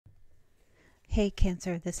Hey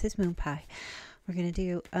Cancer, this is Moonpie. We're going to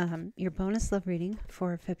do your bonus love reading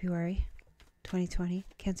for February 2020.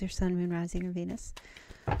 Cancer, Sun, Moon, Rising, and Venus.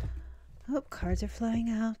 Oh, cards are flying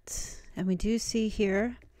out. And we do see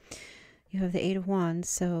here you have the Eight of Wands,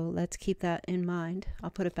 so let's keep that in mind.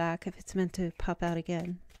 I'll put it back if it's meant to pop out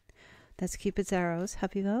again. Let's keep its arrows.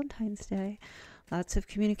 Happy Valentine's Day. Lots of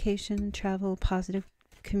communication, travel, positive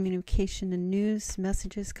communication and news,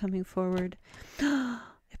 messages coming forward.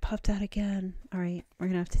 It popped out again. All right, we're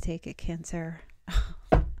going to have to take it, Cancer.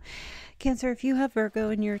 Cancer, if you have Virgo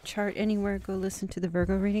in your chart anywhere, go listen to the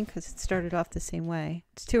Virgo reading because it started off the same way.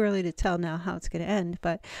 It's too early to tell now how it's going to end,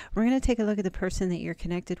 but we're going to take a look at the person that you're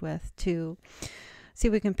connected with to see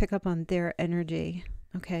if we can pick up on their energy.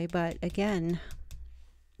 Okay, but again,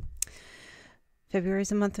 February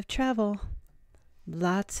is a month of travel.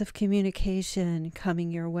 Lots of communication coming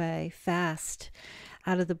your way fast,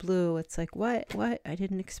 out of the blue. It's like, what? I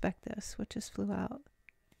didn't expect this. What just flew out?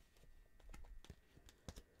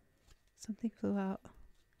 Something flew out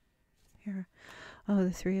here. Oh,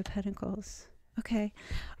 the Three of Pentacles. Okay.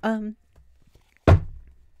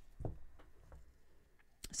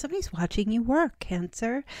 Somebody's watching you work,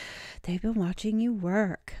 Cancer. They've been watching you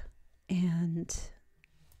work and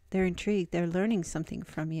they're intrigued. They're learning something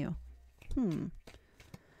from you.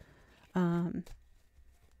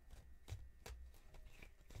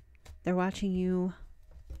 They're watching you.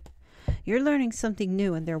 You're learning something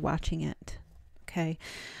new and they're watching it. Okay.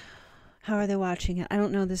 How are they watching it? I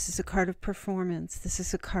don't know. This is a card of performance. This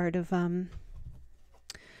is a card of,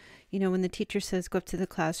 you know, when the teacher says go up to the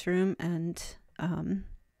classroom and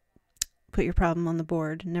put your problem on the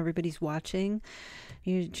board and everybody's watching,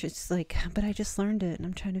 you're just like, but I just learned it and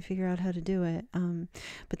I'm trying to figure out how to do it.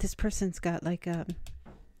 But this person's got like a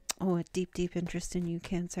deep interest in you,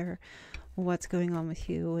 Cancer. What's going on with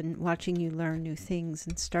you and watching you learn new things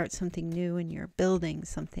and start something new, and you're building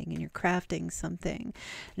something and you're crafting something,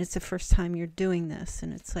 and it's the first time you're doing this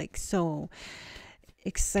and it's like so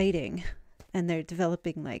exciting, and they're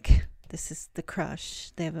developing like this is the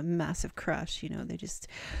crush. They have a massive crush, you know.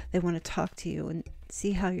 They want to talk to you and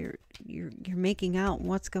see how you're making out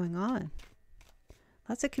what's going on.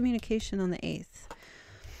 Lots of communication on the 8th.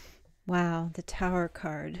 Wow, the Tower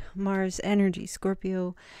card. Mars energy,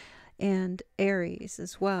 Scorpio and Aries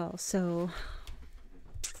as well. So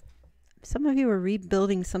some of you are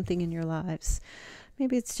rebuilding something in your lives.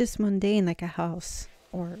 Maybe it's just mundane, like a house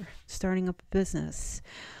or starting up a business.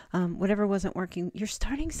 Whatever wasn't working, you're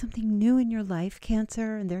starting something new in your life,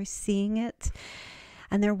 Cancer, and they're seeing it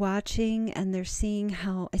and they're watching and they're seeing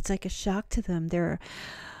how it's like a shock to them. They're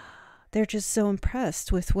just so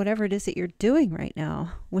impressed with whatever it is that you're doing right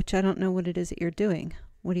now, which I don't know what it is that you're doing.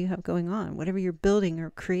 What do you have going on? Whatever you're building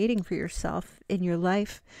or creating for yourself in your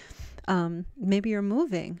life. Maybe you're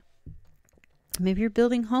moving. Maybe you're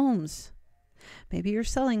building homes. Maybe you're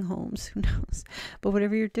selling homes. Who knows? But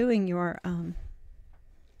whatever you're doing, you're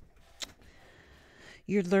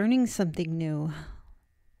learning something new.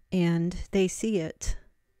 And they see it.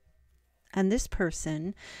 And this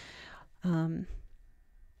person...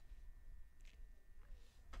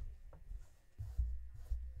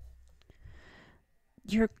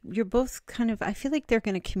 You're both kind of, I feel like they're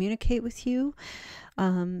going to communicate with you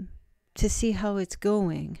to see how it's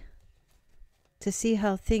going, to see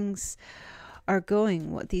how things are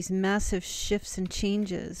going, what these massive shifts and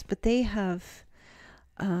changes. But they have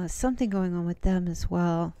something going on with them as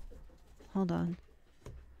well. Hold on.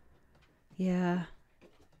 Yeah.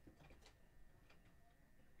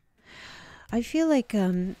 I feel like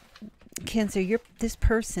Cancer, this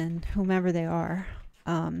person, whomever they are,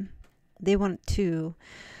 they want to,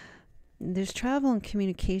 there's travel and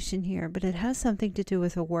communication here, but it has something to do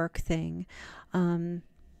with a work thing. And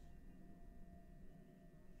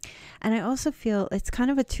I also feel it's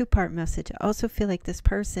kind of a two-part message. I also feel like this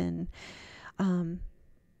person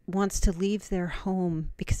wants to leave their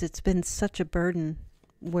home because it's been such a burden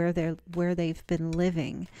where they've been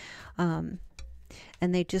living. And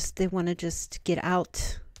they want to just get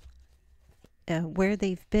out. Where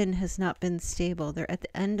they've been has not been stable. They're at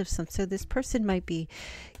the end of so this person might be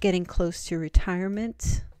getting close to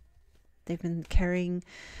retirement. They've been carrying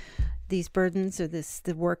these burdens, or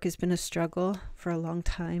the work has been a struggle for a long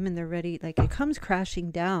time, and they're ready, like it comes crashing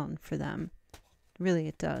down for them. Really,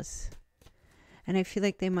 it does. And I feel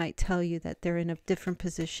like they might tell you that they're in a different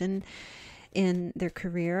position in their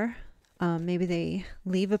career. Maybe they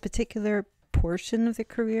leave a particular portion of their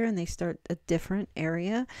career and they start a different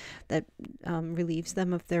area that relieves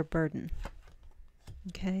them of their burden.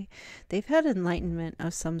 Okay, they've had enlightenment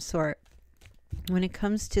of some sort. When it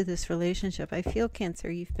comes to this relationship, I feel,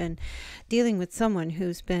 Cancer, you've been dealing with someone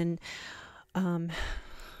who's been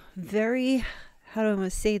Very, how do I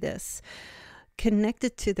want to say this?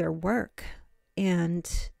 Connected to their work,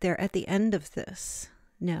 and they're at the end of this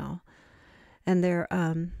now, and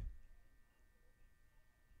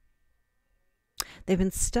they've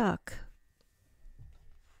been stuck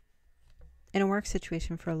in a work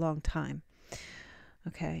situation for a long time.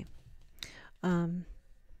 Okay. And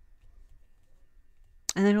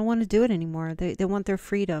they don't want to do it anymore. They want their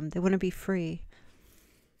freedom. They want to be free.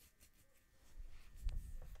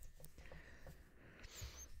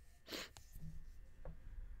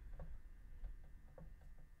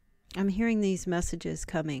 I'm hearing these messages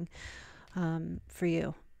coming for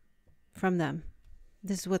you from them.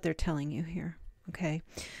 This is what they're telling you here, okay?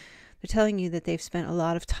 They're telling you that they've spent a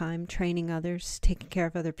lot of time training others, taking care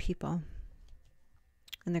of other people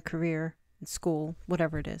in their career, in school,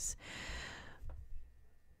 whatever it is.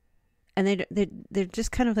 And they're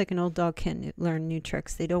just kind of like an old dog can't learn new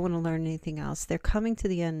tricks. They don't want to learn anything else. They're coming to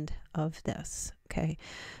the end of this, okay?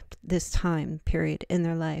 This time period in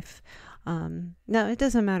their life. Now, it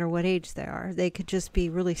doesn't matter what age they are. They could just be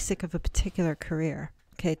really sick of a particular career.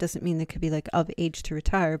 Okay, it doesn't mean they could be like of age to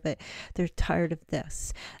retire, but they're tired of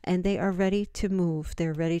this. And they are ready to move.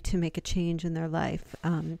 They're ready to make a change in their life,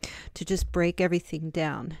 to just break everything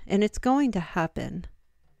down. And it's going to happen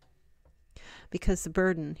because the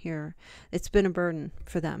burden here, it's been a burden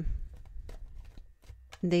for them.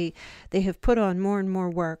 They have put on more and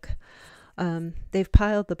more work. They've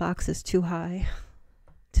piled the boxes too high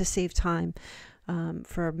to save time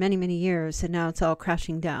for many, many years, and now it's all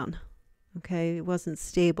crashing down. Okay, it wasn't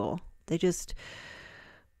stable. They just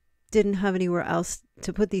didn't have anywhere else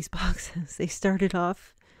to put these boxes. They started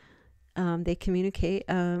off, they communicate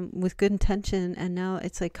with good intention, and now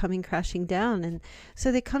it's like coming crashing down. And so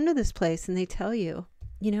they come to this place and they tell you,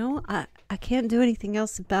 you know, I can't do anything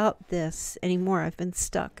else about this anymore. I've been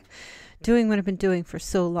stuck doing what I've been doing for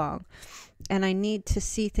so long, and I need to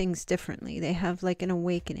see things differently. They have like an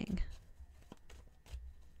awakening.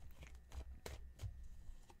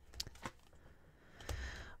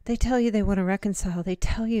 They tell you they want to reconcile. They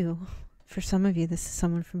tell you, for some of you, this is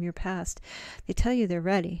someone from your past. They tell you they're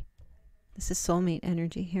ready. This is soulmate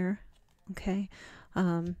energy here, okay?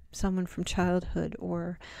 Someone from childhood,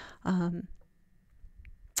 or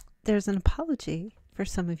there's an apology for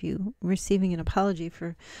some of you, receiving an apology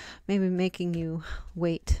for maybe making you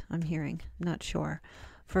wait, I'm hearing, not sure,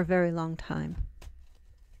 for a very long time.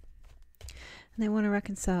 And they want to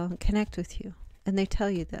reconcile and connect with you. And they tell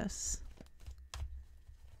you this.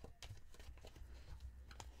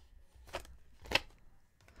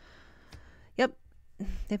 Yep,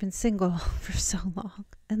 they've been single for so long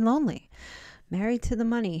and lonely, married to the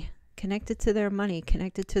money, connected to their money,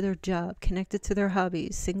 connected to their job, connected to their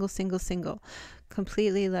hobbies, single, single, single,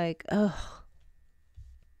 completely like, oh,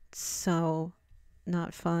 so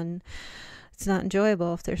not fun. It's not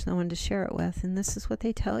enjoyable if there's no one to share it with. And this is what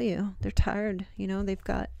they tell you. They're tired. You know, they've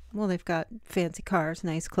got fancy cars,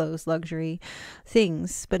 nice clothes, luxury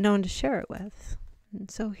things, but no one to share it with.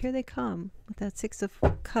 And so here they come with that Six of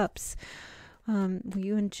Cups. Will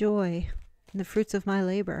you enjoy the fruits of my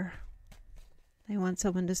labor? They want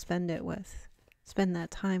someone to spend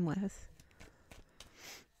that time with.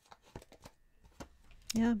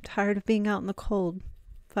 Yeah, I'm tired of being out in the cold.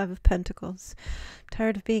 Five of Pentacles. I'm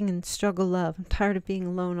tired of being in struggle love. I'm tired of being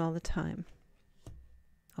alone all the time.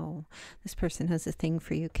 Oh, this person has a thing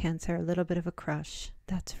for you, Cancer. A little bit of a crush.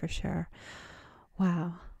 That's for sure.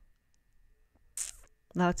 Wow.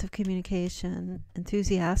 Lots of communication,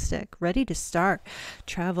 enthusiastic, ready to start.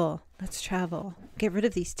 Travel. Let's travel. Get rid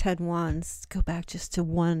of these 10 wands. Go back just to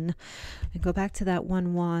one. And go back to that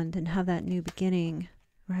one wand and have that new beginning,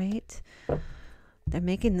 right? They're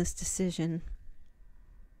making this decision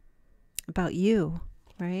about you,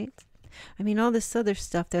 right? I mean, all this other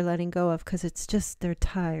stuff they're letting go of because it's just they're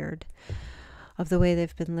tired of the way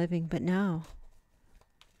they've been living. But now,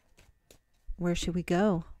 where should we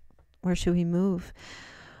go? Where should we move?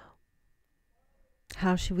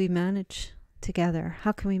 How should we manage together?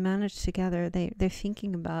 How can we manage together? They're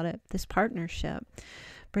thinking about it, this partnership,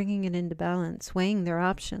 bringing it into balance, weighing their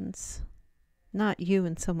options. Not you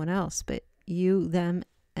and someone else, but you, them,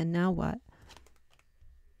 and now what?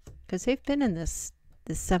 Because they've been in this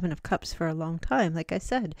Seven of Cups for a long time. Like I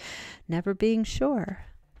said, never being sure,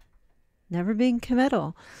 never being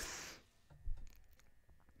committal.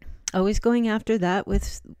 Always going after that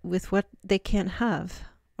with what they can't have.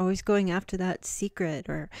 Always going after that secret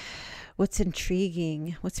or what's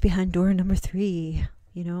intriguing, what's behind door number 3.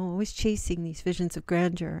 You know, always chasing these visions of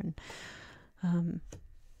grandeur. And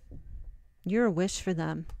you're a wish for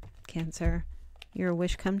them, Cancer. You're a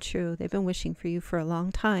wish come true. They've been wishing for you for a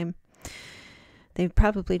long time. They've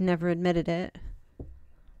probably never admitted it.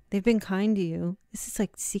 They've been kind to you. This is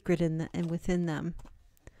like secret in and within them.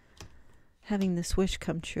 Having this wish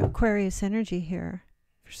come true. Aquarius energy here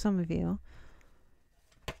for some of you.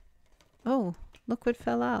 Oh, look what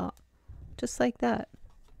fell out. Just like that.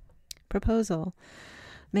 Proposal.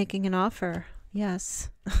 Making an offer. Yes.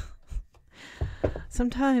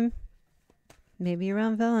 Sometime, maybe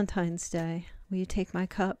around Valentine's Day, will you take my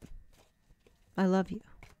cup? I love you.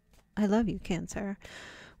 I love you, Cancer.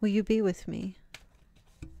 Will you be with me?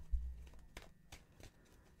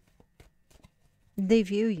 They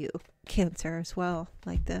view you, Cancer, as well,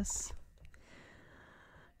 like this.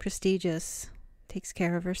 Prestigious. Takes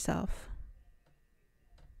care of herself.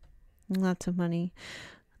 Lots of money.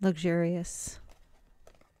 Luxurious.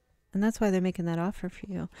 And that's why they're making that offer for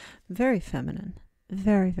you. Very feminine.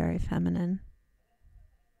 Very, very feminine.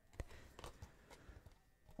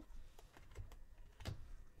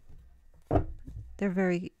 They're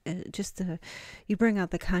very, you bring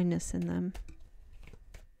out the kindness in them.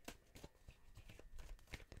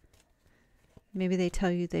 Maybe they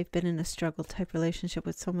tell you they've been in a struggle type relationship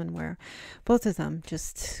with someone where both of them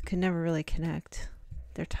just could never really connect.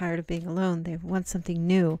 They're tired of being alone. They want something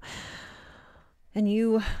new. And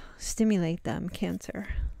you stimulate them, Cancer.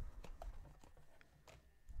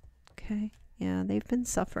 Okay. Yeah, they've been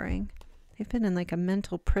suffering. They've been in like a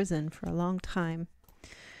mental prison for a long time.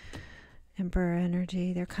 Emperor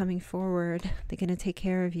energy. They're coming forward. They're going to take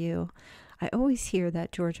care of you. I always hear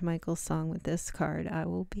that George Michael song with this card. I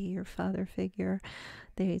will be your father figure.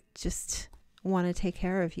 They just want to take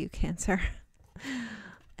care of you, Cancer.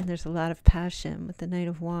 And there's a lot of passion with the Knight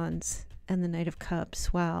of Wands and the Knight of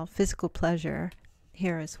Cups. Wow. Physical pleasure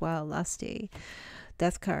here as well. Lusty.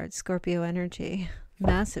 Death card. Scorpio energy.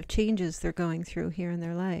 Massive changes they're going through here in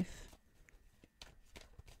their life.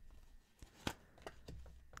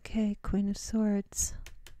 Okay. Queen of Swords.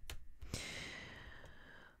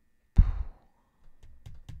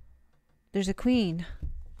 There's a Queen.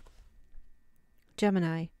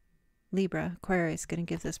 Gemini. Libra. Aquarius. Going to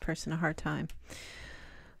give this person a hard time.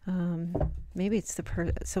 Maybe it's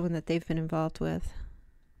someone that they've been involved with.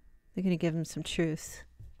 They're going to give them some truth.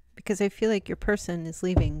 Because I feel like your person is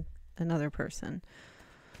leaving another person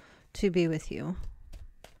to be with you.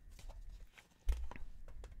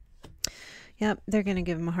 Yep, they're going to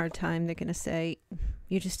give them a hard time. They're going to say,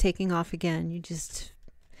 you're just taking off again. You just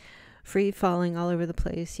free falling all over the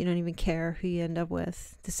place. You don't even care who you end up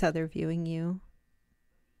with. This is how they're viewing you.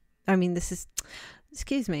 I mean, this is,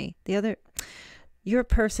 excuse me, your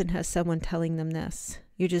person has someone telling them this.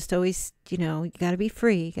 You're just always, you got to be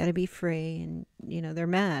free. You got to be free. And, they're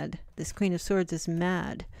mad. This Queen of Swords is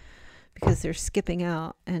mad because they're skipping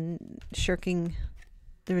out and shirking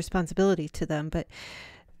the responsibility to them. But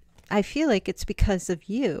I feel like it's because of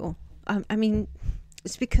you. I mean,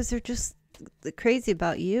 it's because they're just crazy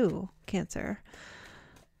about you, Cancer.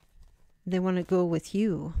 They want to go with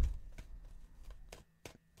you.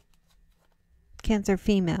 Cancer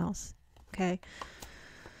females. Okay.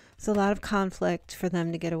 It's a lot of conflict for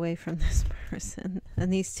them to get away from this person.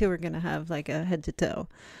 And these two are going to have like a head to toe.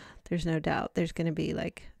 There's no doubt. There's going to be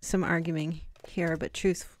like some arguing here, but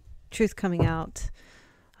truth coming out.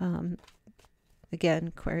 Again,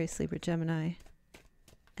 Aquarius, Libra, Gemini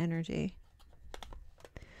energy.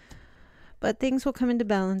 But things will come into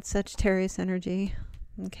balance. Sagittarius energy.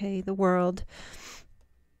 Okay, the world.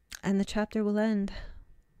 And the chapter will end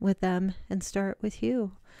with them and start with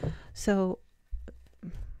you. So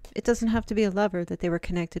it doesn't have to be a lover that they were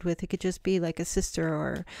connected with. It could just be like a sister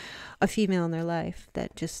or a female in their life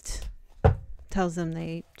that just tells them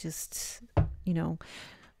they just,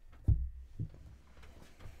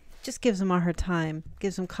 just gives them a hard time,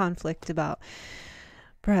 gives them conflict about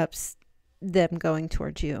perhaps them going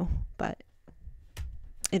towards you. But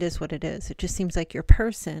it is what it is. It just seems like your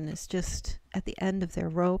person is just at the end of their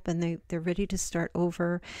rope and they're ready to start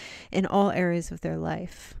over in all areas of their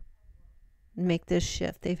life. Make this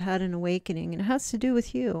shift. They've had an awakening and it has to do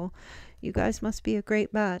with you. You guys must be a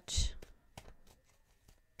great match.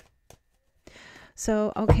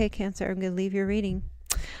 So, okay, Cancer, I'm going to leave your reading.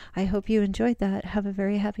 I hope you enjoyed that. Have a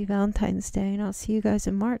very happy Valentine's Day and I'll see you guys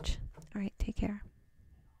in March. All right, take care.